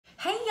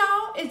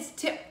y'all,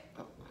 it's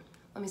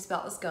let me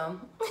spell this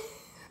gum.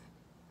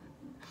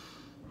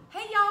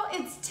 Hey y'all,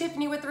 it's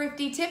Tiffany with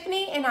Thrifty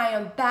Tiffany, and I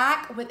am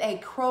back with a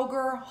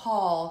Kroger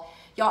haul.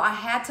 Y'all, I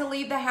had to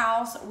leave the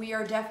house. We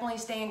are definitely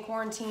staying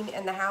quarantined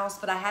in the house,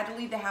 but I had to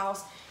leave the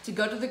house to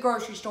go to the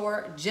grocery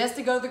store, just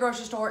to go to the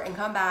grocery store and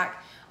come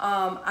back.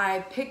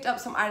 I picked up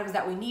some items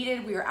that we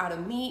needed. We were out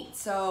of meat,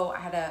 so I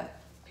had to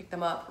pick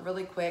them up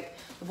really quick.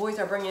 The boys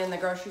are bringing in the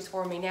groceries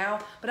for me now,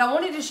 but I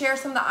wanted to share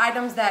some of the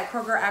items that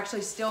Kroger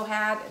actually still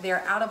had.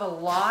 They're out of a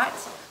lot,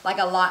 like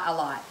a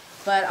lot.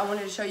 But I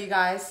wanted to show you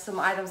guys some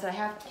items that I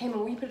have. Cayman,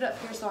 will you put it up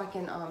here so I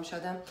can show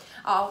them?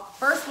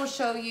 First we'll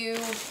show you,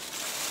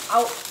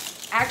 I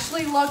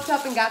actually looked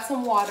up and got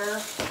some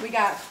water. We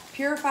got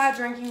purified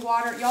drinking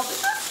water. Y'all,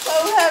 this is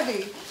so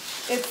heavy.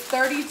 It's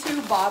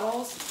 32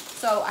 bottles.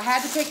 So I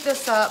had to pick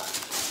this up.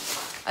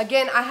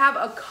 Again, I have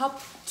a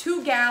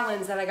 2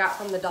 gallons that I got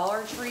from the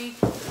Dollar Tree.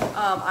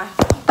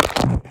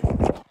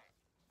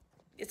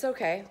 It's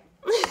okay.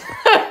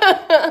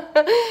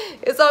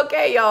 It's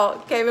okay, y'all.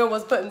 Cayman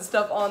was putting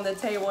stuff on the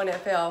table and it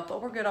fell,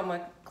 but we're good. I'm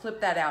gonna clip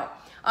that out.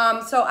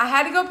 So I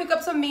had to go pick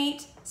up some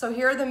meat. So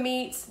here are the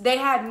meats. They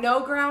had no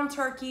ground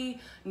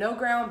turkey, no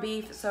ground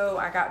beef, so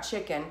I got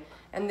chicken.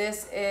 And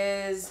this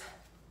is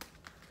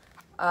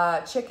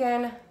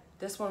chicken.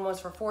 This one was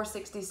for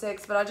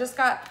 $4.66, but I just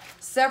got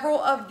several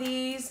of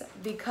these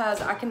because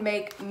I can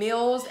make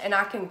meals and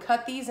I can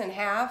cut these in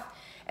half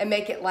and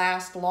make it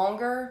last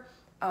longer.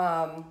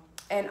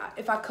 And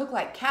if I cook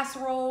like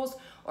casseroles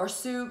or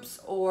soups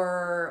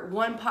or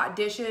one-pot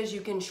dishes,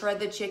 you can shred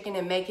the chicken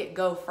and make it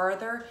go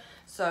further.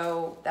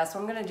 So that's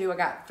what I'm gonna do. I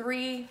got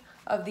 3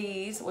 of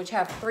these, which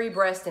have 3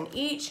 breasts in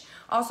each.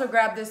 Also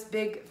grabbed this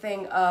big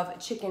thing of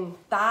chicken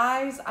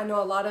thighs. I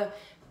know a lot of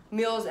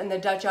meals in the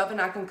Dutch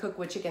oven I can cook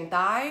with chicken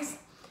thighs.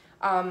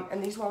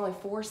 And these were only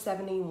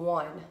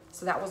 $4.71,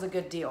 so that was a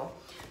good deal.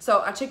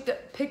 So I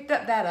picked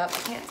that up.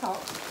 I can't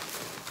talk.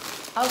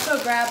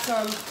 Also grabbed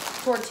some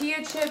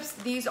tortilla chips.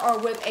 These are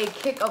with a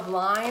kick of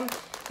lime.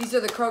 These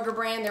are the Kroger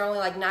brand. They're only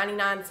like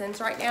 99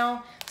 cents right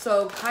now.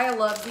 So Kaya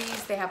loves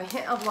these. They have a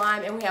hint of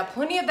lime, and we have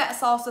plenty of that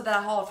salsa that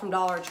I hauled from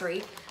Dollar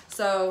Tree.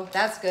 So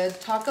that's good.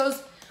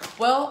 Tacos,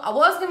 well, I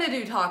was gonna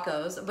do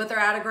tacos, but they're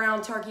out of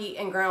ground turkey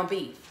and ground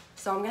beef.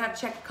 So I'm gonna have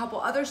to check a couple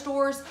other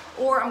stores,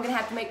 or I'm gonna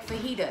have to make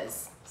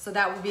fajitas. So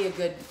that would be a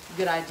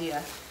good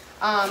idea.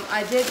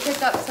 I did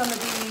pick up some of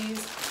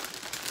these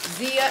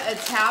Zia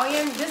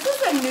Italian. This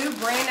is a new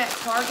brand at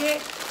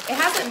Target. It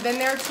hasn't been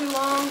there too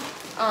long,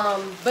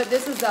 but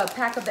this is a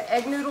pack of the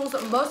egg noodles.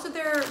 Most of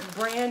their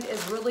brand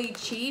is really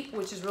cheap,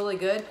 which is really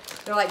good.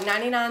 They're like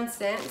 99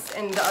 cents,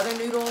 and the other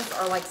noodles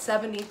are like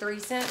 73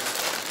 cents.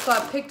 So I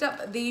picked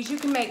up these. You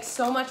can make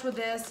so much with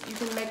this. You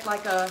can make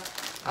like a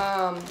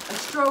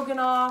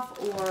stroganoff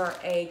or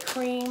a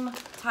cream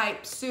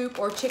type soup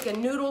or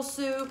chicken noodle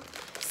soup.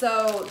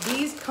 So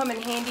these come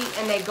in handy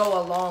and they go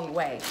a long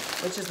way,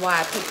 which is why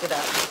I picked it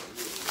up.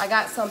 I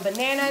got some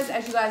bananas.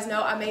 As you guys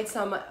know, I made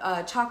some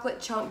chocolate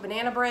chunk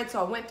banana bread, so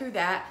I went through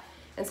that.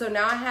 And so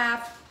now I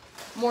have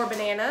more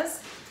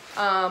bananas.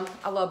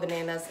 I love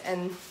bananas,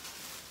 and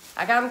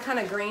I got them kind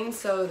of green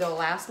so they'll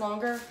last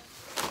longer.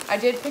 I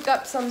did pick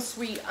up some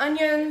sweet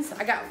onions.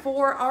 I got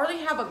 4. I already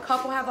have a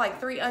couple, have like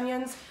 3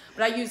 onions,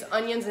 but I use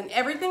onions in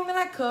everything that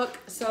I cook,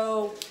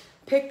 so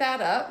pick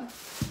that up.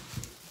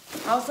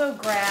 Also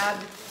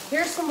grabbed,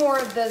 here's some more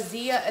of the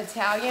Zia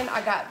Italian.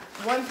 I got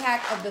 1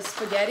 pack of the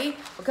spaghetti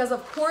because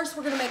of course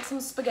we're gonna make some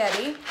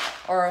spaghetti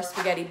or a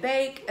spaghetti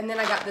bake. And then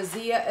I got the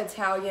Zia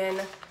Italian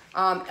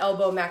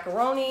elbow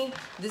macaroni.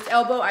 This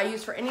elbow I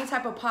use for any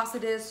type of pasta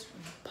dish,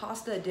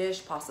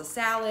 pasta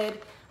salad,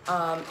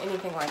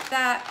 anything like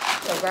that.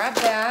 So grab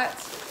that.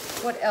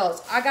 What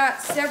else? I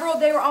got several.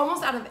 They were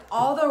almost out of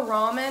all the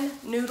ramen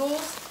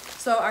noodles.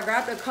 So I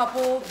grabbed a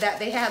couple that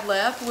they had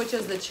left, which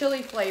is the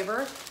chili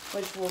flavor,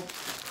 which will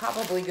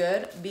probably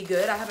be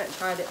good. I haven't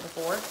tried it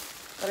before,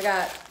 but I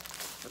got,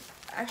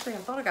 actually I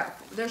thought I got,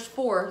 there's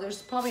 4.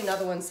 There's probably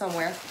another one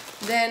somewhere.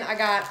 Then I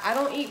got, I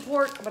don't eat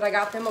pork, but I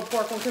got them a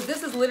pork one because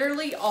this is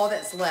literally all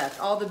that's left.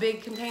 All the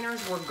big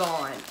containers were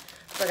gone.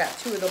 So I got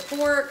 2 of the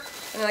pork,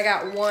 and then I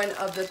got 1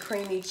 of the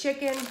creamy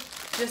chicken,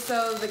 just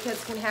so the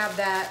kids can have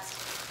that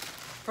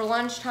for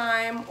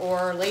lunchtime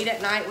or late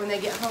at night when they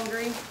get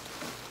hungry.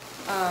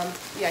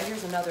 Yeah,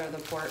 here's another of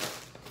the pork.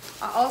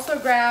 I also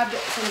grabbed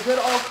some good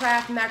old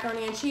Kraft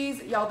macaroni and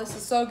cheese. Y'all, this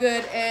is so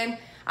good. And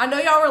I know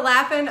y'all were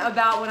laughing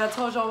about when I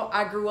told y'all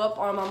I grew up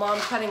on my mom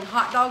cutting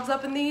hot dogs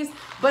up in these,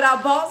 but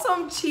I bought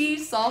some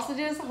cheese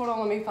sausages. Hold on,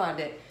 let me find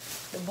it.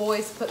 The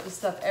boys put the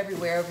stuff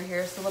everywhere over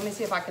here, so let me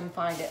see if I can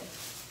find it.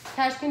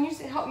 Cash, can you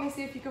help me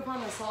see if you can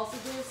find the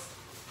sausages?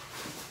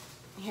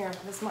 Here,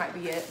 this might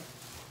be it.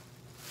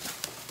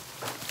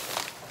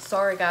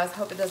 Sorry guys,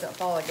 hope it doesn't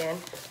fall again.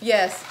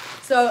 Yes,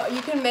 so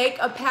you can make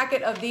a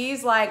packet of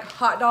these like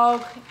hot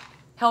dog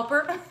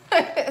helper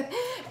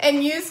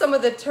and use some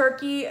of the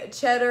turkey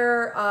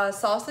cheddar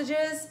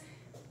sausages.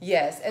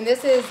 Yes, and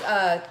this is,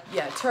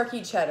 yeah,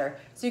 turkey cheddar.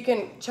 So you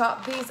can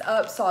chop these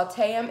up,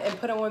 saute them, and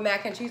put them with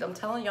mac and cheese. I'm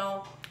telling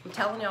y'all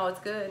it's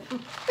good.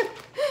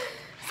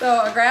 So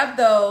I grabbed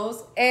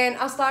those, and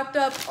I stocked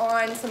up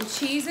on some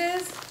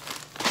cheeses.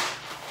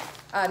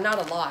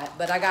 Not a lot,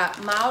 but I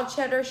got mild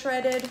cheddar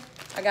shredded.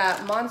 I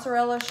got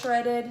mozzarella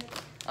shredded.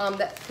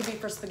 That could be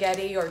for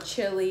spaghetti or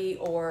chili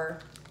or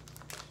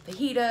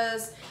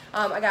fajitas.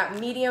 I got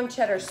medium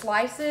cheddar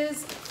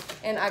slices,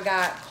 and I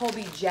got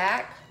Colby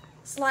Jack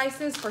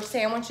slices for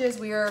sandwiches.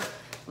 We are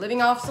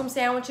living off some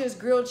sandwiches,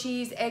 grilled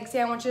cheese, egg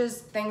sandwiches,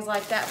 things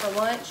like that for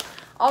lunch.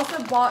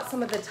 Also bought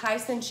some of the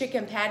Tyson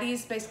chicken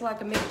patties, basically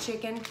like a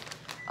McChicken.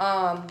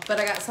 But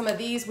I got some of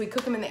these. We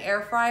cook them in the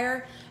air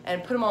fryer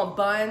and put them on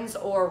buns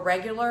or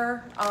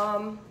regular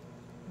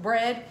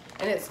bread,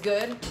 and it's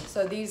good.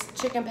 So these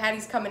chicken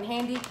patties come in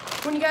handy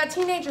when you got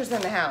teenagers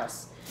in the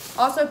house.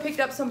 Also picked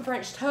up some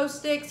French toast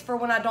sticks for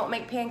when I don't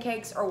make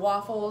pancakes or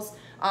waffles.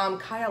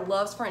 Kaya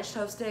loves French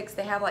toast sticks.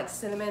 They have like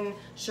cinnamon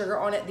sugar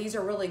on it. These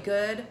are really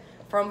good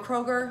from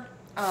Kroger.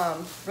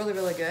 Really,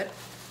 really good.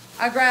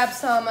 I grabbed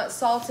some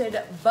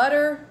salted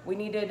butter. We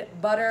needed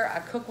butter. I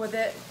cook with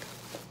it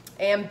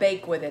and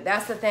bake with it.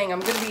 That's the thing. I'm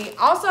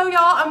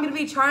gonna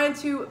be trying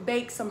to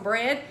bake some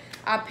bread.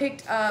 I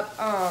picked up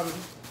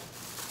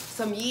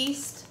some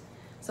yeast,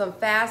 some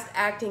fast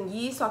acting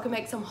yeast, so I can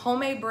make some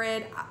homemade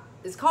bread.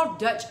 It's called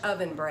Dutch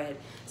oven bread.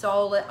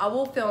 So I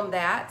will film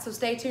that, so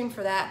stay tuned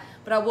for that.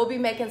 But I will be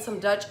making some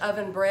Dutch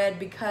oven bread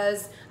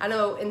because I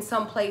know in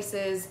some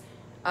places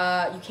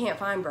you can't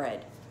find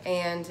bread.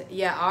 And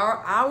yeah,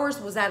 ours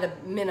was at a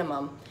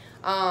minimum.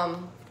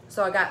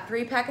 So I got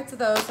 3 packets of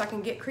those, so I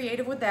can get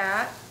creative with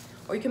that.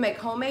 Or you can make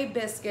homemade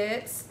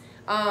biscuits.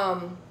 I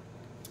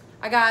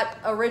got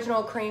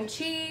original cream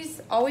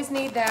cheese, always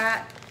need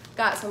that.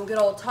 Got some good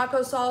old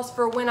taco sauce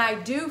for when I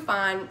do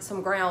find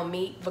some ground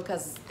meat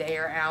because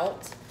they're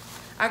out.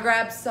 I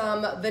grabbed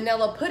some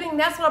vanilla pudding.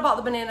 That's what I bought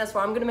the bananas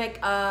for. I'm gonna make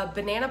a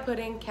banana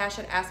pudding. Cash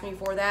had asked me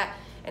for that.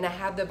 And I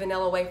have the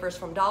vanilla wafers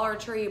from Dollar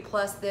Tree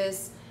plus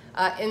this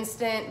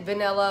instant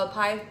vanilla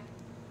pie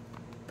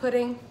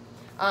pudding.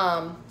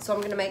 So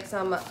I'm gonna make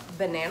some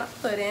banana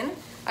pudding.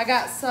 I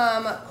got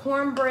some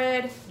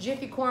cornbread,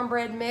 Jiffy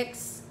cornbread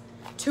mix.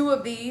 2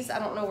 of these, I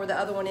don't know where the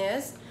other one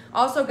is.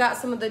 Also got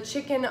some of the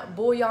chicken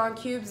bouillon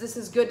cubes. This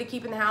is good to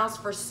keep in the house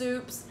for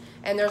soups,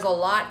 and there's a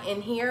lot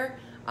in here.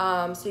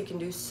 So you can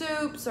do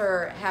soups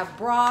or have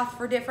broth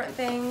for different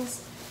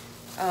things,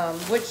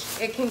 which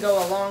it can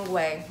go a long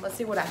way. Let's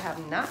see what I have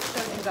not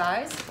showed you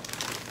guys.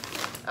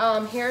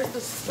 Here's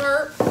the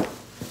syrup.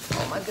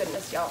 Oh my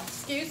goodness, y'all.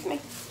 Excuse me.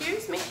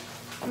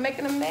 I'm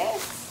making a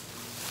mess.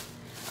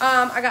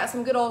 I got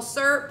some good old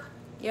syrup.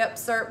 Yep,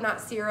 syrup,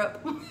 not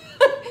syrup.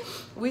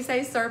 We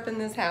say syrup in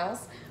this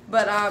house.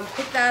 But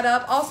pick that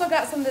up. Also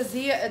got some of the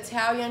Zia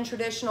Italian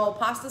traditional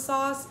pasta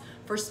sauce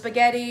for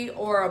spaghetti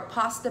or a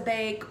pasta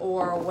bake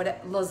or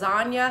what,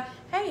 lasagna.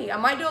 Hey, I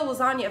might do a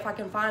lasagna if I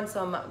can find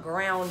some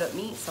ground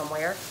meat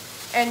somewhere.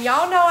 And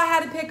y'all know I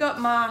had to pick up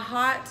my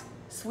hot,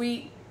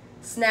 sweet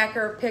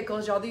snacker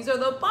pickles. Y'all, these are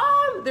the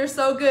bomb. They're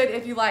so good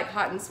if you like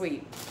hot and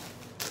sweet.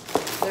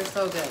 They're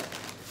so good.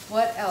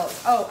 What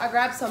else? Oh, I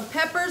grabbed some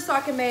peppers so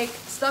I can make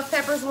stuffed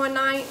peppers one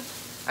night.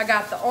 I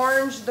got the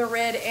orange, the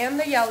red, and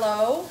the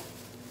yellow.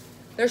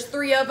 There's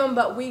 3 of them,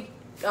 but we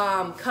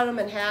cut them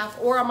in half,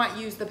 or I might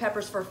use the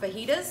peppers for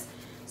fajitas,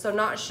 so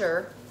not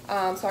sure.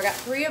 So I got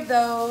 3 of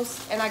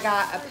those, and I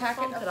got a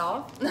packet of it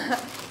all.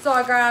 So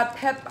I grabbed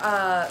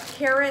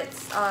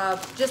carrots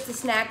just to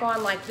snack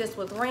on like this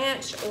with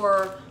ranch,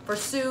 or for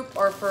soup,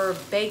 or for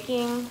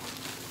baking,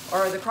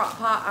 or the crock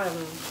pot,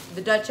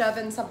 the Dutch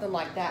oven, something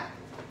like that.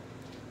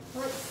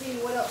 Let's see,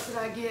 what else did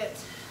I get?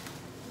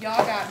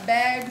 Y'all got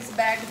bags,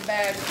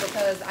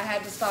 because I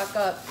had to stock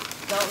up.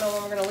 Don't know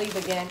when we're gonna leave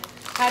again.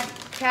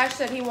 Cash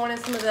said he wanted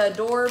some of the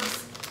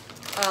Adorbs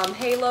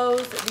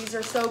halos. These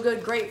are so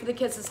good, great for the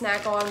kids to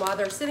snack on while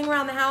they're sitting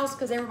around the house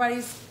because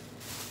everybody's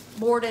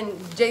bored and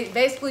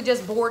basically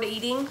just bored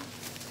eating.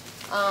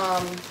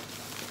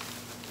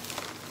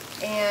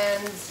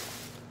 And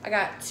I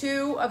got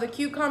 2 of the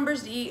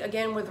cucumbers to eat,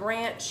 again with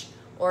ranch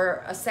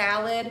or a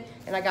salad.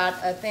 And I got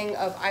a thing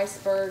of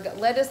iceberg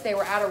lettuce. They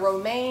were out of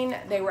romaine.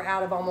 They were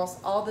out of almost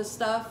all the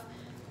stuff,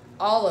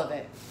 all of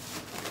it.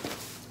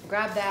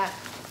 Grab that.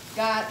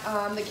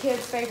 Got the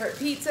kids' favorite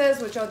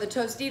pizzas, which are the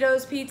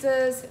Tostitos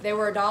pizzas. They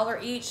were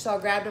 $1 each, so I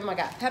grabbed them. I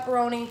got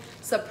pepperoni,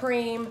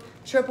 supreme,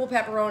 triple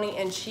pepperoni,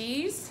 and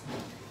cheese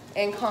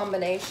in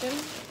combination.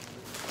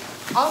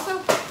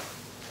 Also,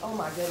 oh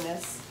my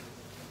goodness.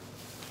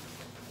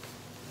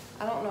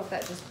 I don't know if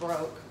that just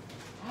broke.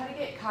 I had to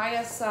get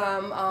Kaya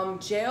some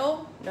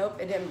gel.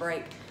 Nope, it didn't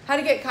break. I had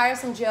to get Kaya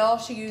some gel.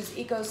 She used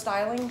Eco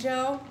Styling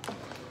Gel.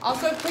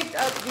 Also picked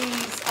up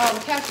these,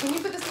 Cash, can you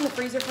put this in the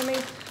freezer for me?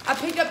 I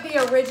picked up the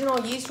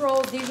original yeast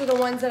rolls. These are the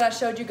ones that I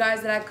showed you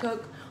guys that I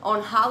cook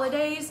on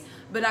holidays.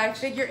 But I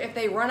figure if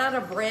they run out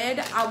of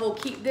bread, I will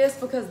keep this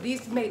because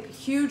these make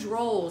huge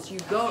rolls. You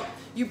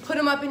put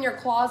them up in your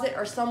closet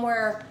or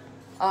somewhere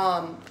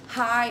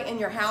high in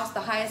your house,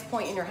 the highest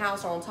point in your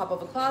house, or on top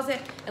of a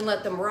closet, and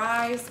let them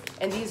rise.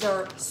 And these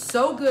are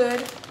so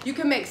good. You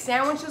can make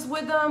sandwiches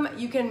with them.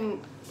 You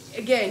can,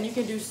 again, you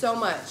can do so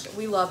much.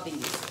 We love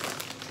these.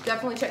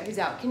 definitely check these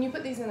out. Can you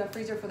put these in the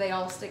freezer for they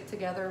all stick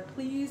together,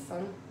 please,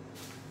 son?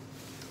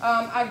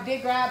 I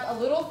did grab a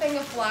little thing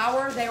of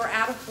flour. They were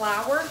out of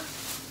flour.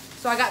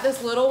 So I got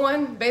this little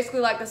one,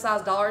 basically like the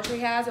size Dollar Tree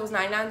has. It was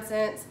 99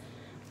 cents.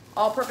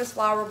 All-purpose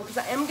flour because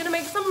I am gonna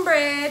make some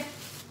bread.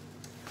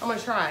 I'm gonna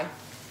try.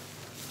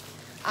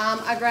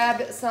 I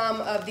grabbed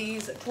some of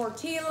these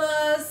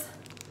tortillas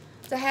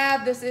to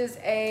have. This is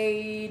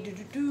a,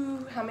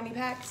 how many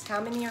packs? How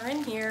many are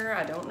in here?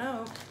 I don't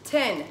know.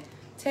 10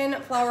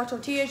 flour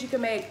tortillas. You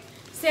can make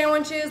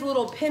sandwiches,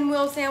 little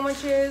pinwheel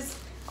sandwiches.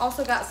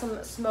 Also got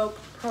some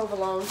smoked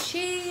provolone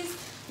cheese.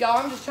 Y'all,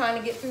 I'm just trying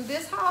to get through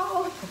this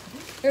haul.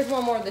 Here's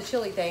one more of the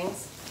chili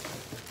things.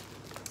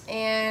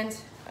 And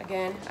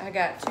again, I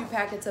got 2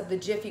 packets of the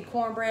Jiffy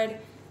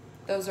cornbread.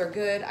 Those are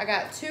good. I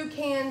got 2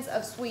 cans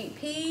of sweet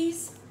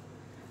peas.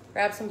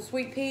 Grab some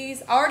sweet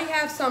peas. I already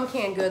have some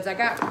canned goods. I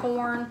got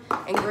corn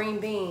and green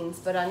beans,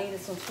 but I needed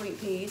some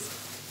sweet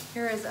peas.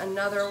 Here is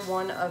another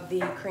one of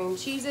the cream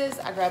cheeses.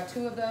 I grabbed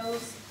 2 of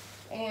those.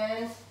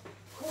 And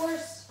of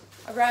course,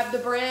 I grabbed the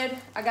bread.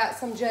 I got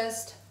some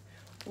just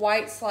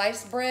white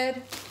sliced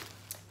bread.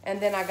 And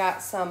then I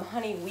got some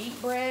honey wheat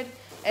bread.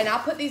 And I'll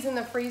put these in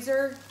the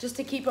freezer just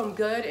to keep them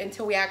good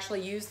until we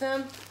actually use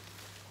them.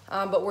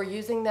 But we're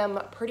using them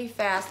pretty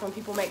fast when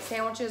people make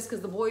sandwiches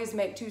because the boys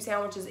make 2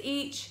 sandwiches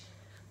each.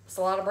 It's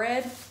a lot of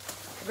bread.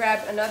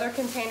 Grabbed another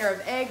container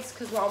of eggs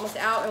because we're almost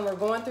out and we're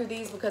going through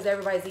these because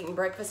everybody's eating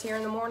breakfast here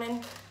in the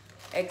morning.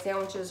 Egg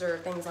sandwiches or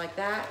things like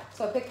that.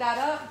 So I picked that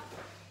up.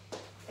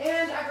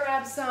 And I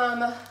grabbed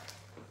some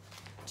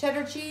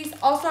cheddar cheese.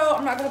 Also,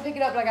 I'm not gonna pick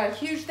it up, but I got a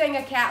huge thing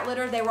of cat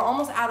litter. They were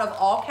almost out of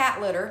all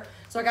cat litter.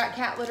 So I got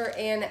cat litter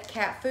and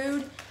cat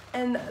food.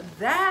 And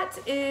that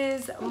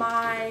is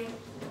my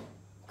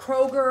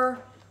Kroger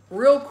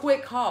real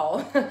quick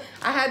haul.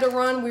 I had to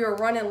run, we were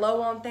running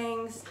low on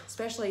things,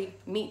 especially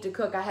meat to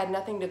cook. I had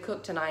nothing to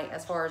cook tonight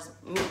as far as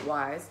meat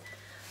wise.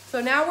 So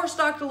now we're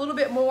stocked a little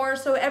bit more.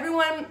 So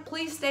everyone,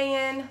 please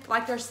stay in.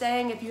 Like they're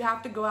saying, if you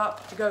have to go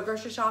out to go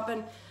grocery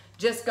shopping,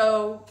 just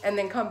go and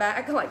then come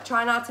back. Like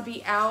try not to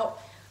be out,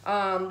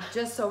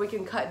 just so we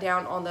can cut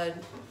down on the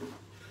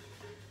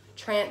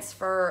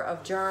transfer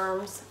of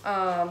germs.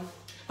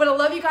 But I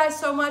love you guys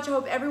so much. I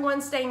hope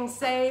everyone's staying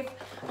safe.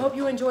 I hope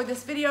you enjoyed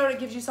this video. It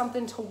gives you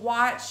something to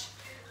watch.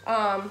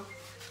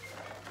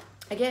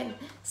 Again,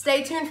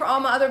 stay tuned for all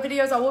my other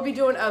videos. I will be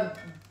doing a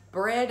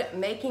bread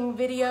making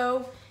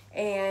video.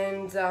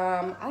 And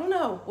I don't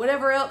know,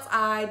 whatever else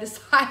I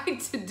decide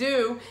to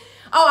do.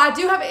 Oh, I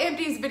do have an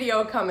empties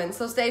video coming,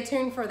 so stay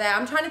tuned for that.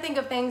 I'm trying to think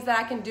of things that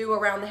I can do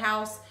around the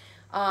house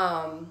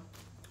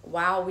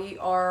while we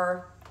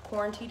are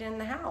quarantined in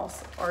the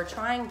house, or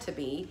trying to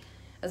be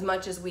as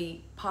much as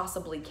we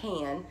possibly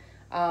can.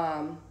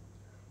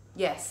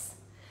 Yes.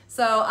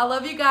 So I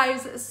love you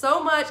guys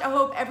so much. I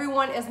hope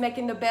everyone is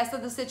making the best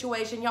of the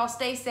situation. Y'all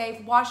stay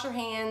safe, wash your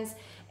hands,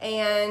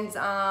 and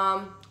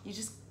you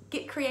just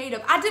get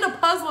creative. I did a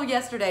puzzle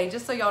yesterday,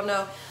 just so y'all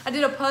know. I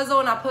did a puzzle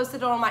and I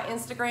posted it on my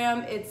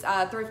Instagram. It's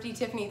Thrifty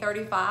Tiffany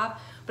 35.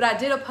 But I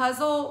did a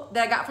puzzle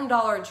that I got from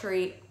Dollar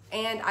Tree,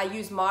 and I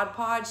used Mod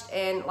Podge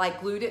and like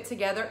glued it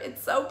together.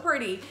 It's so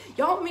pretty.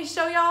 Y'all want me to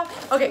show y'all?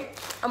 Okay,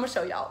 I'm gonna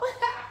show y'all.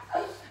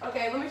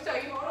 Okay, let me show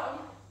you. Hold on.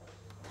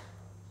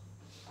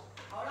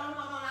 Hold on.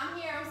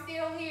 I'm here.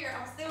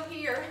 I'm still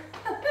here.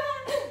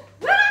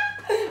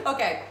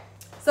 Okay.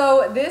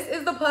 So this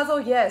is the puzzle.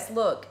 Yes,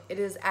 look, it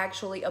is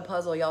actually a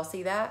puzzle. Y'all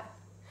see that?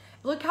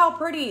 Look how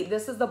pretty.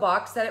 This is the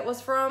box that it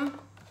was from.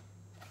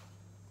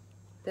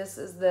 This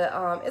is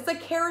the, it's a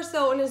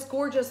carousel and it's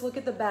gorgeous. Look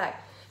at the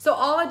back. So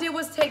all I did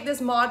was take this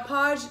Mod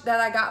Podge that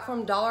I got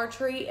from Dollar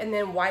Tree and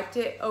then wiped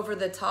it over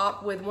the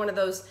top with one of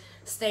those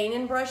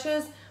staining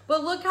brushes.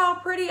 But look how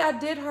pretty I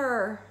did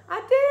her.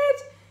 I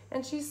did.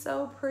 And she's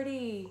so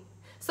pretty.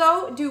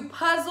 So do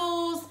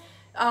puzzles.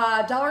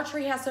 Dollar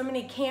Tree has so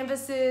many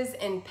canvases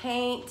and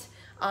paint.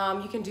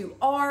 You can do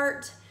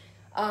art.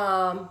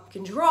 You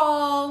can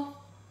draw.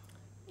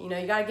 You know,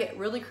 you got to get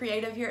really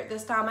creative here at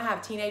this time. I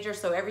have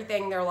teenagers, so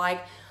everything they're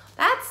like,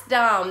 that's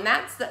dumb.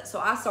 So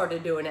I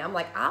started doing it. I'm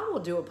like, I will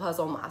do a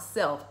puzzle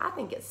myself. I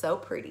think it's so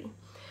pretty.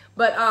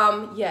 But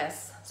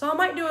yes, so I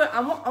might do it. I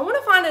want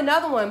to find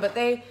another one, but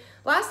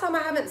last time I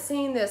haven't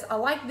seen this. I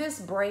like this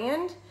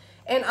brand,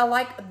 and I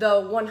like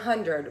the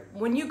 100.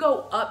 When you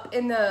go up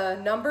in the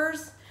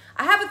numbers,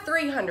 I have a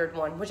 300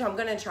 one, which I'm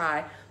gonna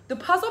try. The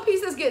puzzle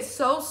pieces get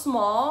so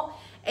small,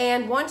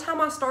 and one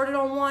time I started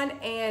on one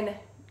and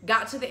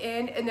got to the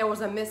end and there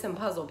was a missing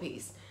puzzle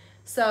piece.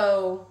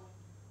 So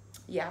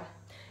yeah,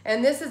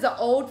 and this is an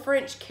old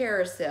French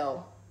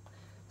carousel.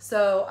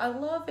 So I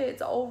love it.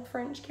 It's an old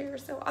French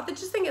carousel. I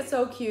just think it's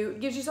so cute.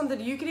 It gives you something.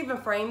 You can even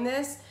frame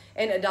this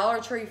in a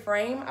Dollar Tree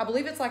frame. I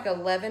believe it's like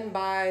 11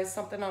 by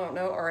something, I don't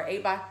know, or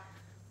 8 by,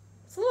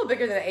 it's a little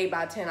bigger than 8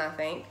 by 10, I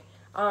think.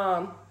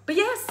 But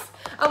yes,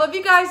 I love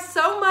you guys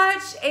so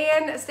much,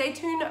 and stay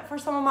tuned for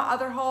some of my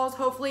other hauls.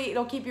 Hopefully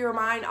it'll keep your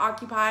mind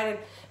occupied and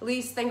at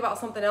least think about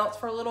something else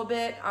for a little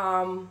bit.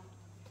 But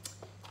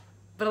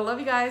I love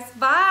you guys.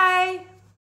 Bye.